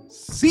will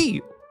see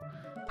you